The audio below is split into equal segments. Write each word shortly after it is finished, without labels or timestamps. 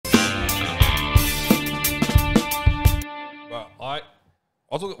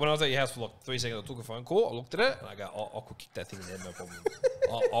When I was at your house for like 3 seconds, I took a phone call, I looked at it, and I go, I could kick that thing in there, no problem.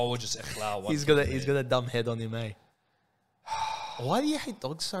 I will just allow one. He's got a dumb head on him, eh? Why do you hate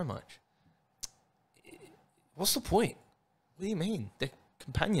dogs so much? What's the point? What do you mean? They're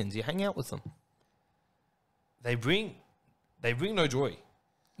companions. You hang out with them. They bring no joy.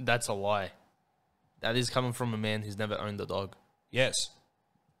 That's a lie. That is coming from a man who's never owned a dog. Yes.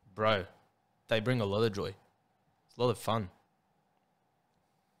 Bro, they bring a lot of joy. It's a lot of fun.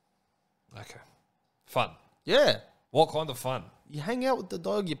 Okay. Fun. Yeah. What kind of fun? You hang out with the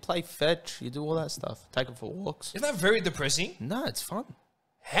dog, you play fetch, you do all that stuff. Take it for walks. Isn't that very depressing? No, it's fun.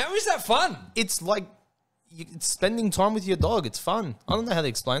 How is that fun? It's like it's spending time with your dog. It's fun. I don't know how to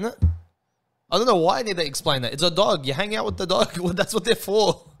explain it. I don't know why I need to explain that. It's a dog. You hang out with the dog. Well, that's what they're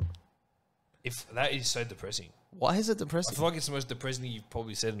for. If that is so depressing. Why is it I depressing? feel like it's the most depressing thing you've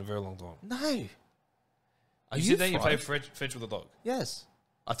probably said in a very long time. No. You sit there and you play fetch with a dog. Yes.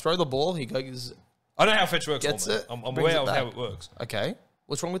 I throw the ball. He goes. I know how fetch works. Gets it. I'm brings aware it of back. how it works. Okay.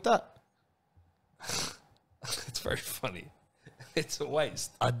 What's wrong with that? It's very funny. It's a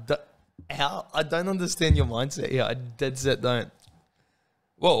waste. I don't understand your mindset here. I dead set don't.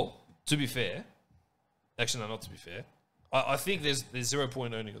 Well, to be fair, actually, no, not to be fair. I think there's 0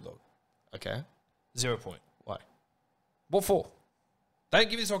 point owning a dog. Okay. 0 point. Why? What for? Don't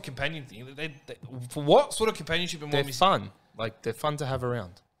give this whole companion thing. For what sort of companionship am I They're missing? fun. Like, they're fun to have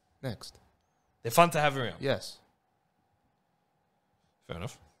around. Next. They're fun to have around. Yes. Fair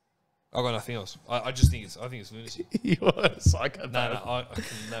enough. I've got nothing else. I just think it's lunacy. You're a psychopath. No, I can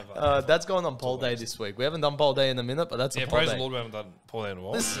never. That's going on poll day this week. We haven't done poll day in a minute, but that's a poll praise day. the Lord, we haven't done poll day in a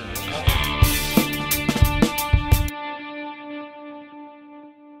while. Listen.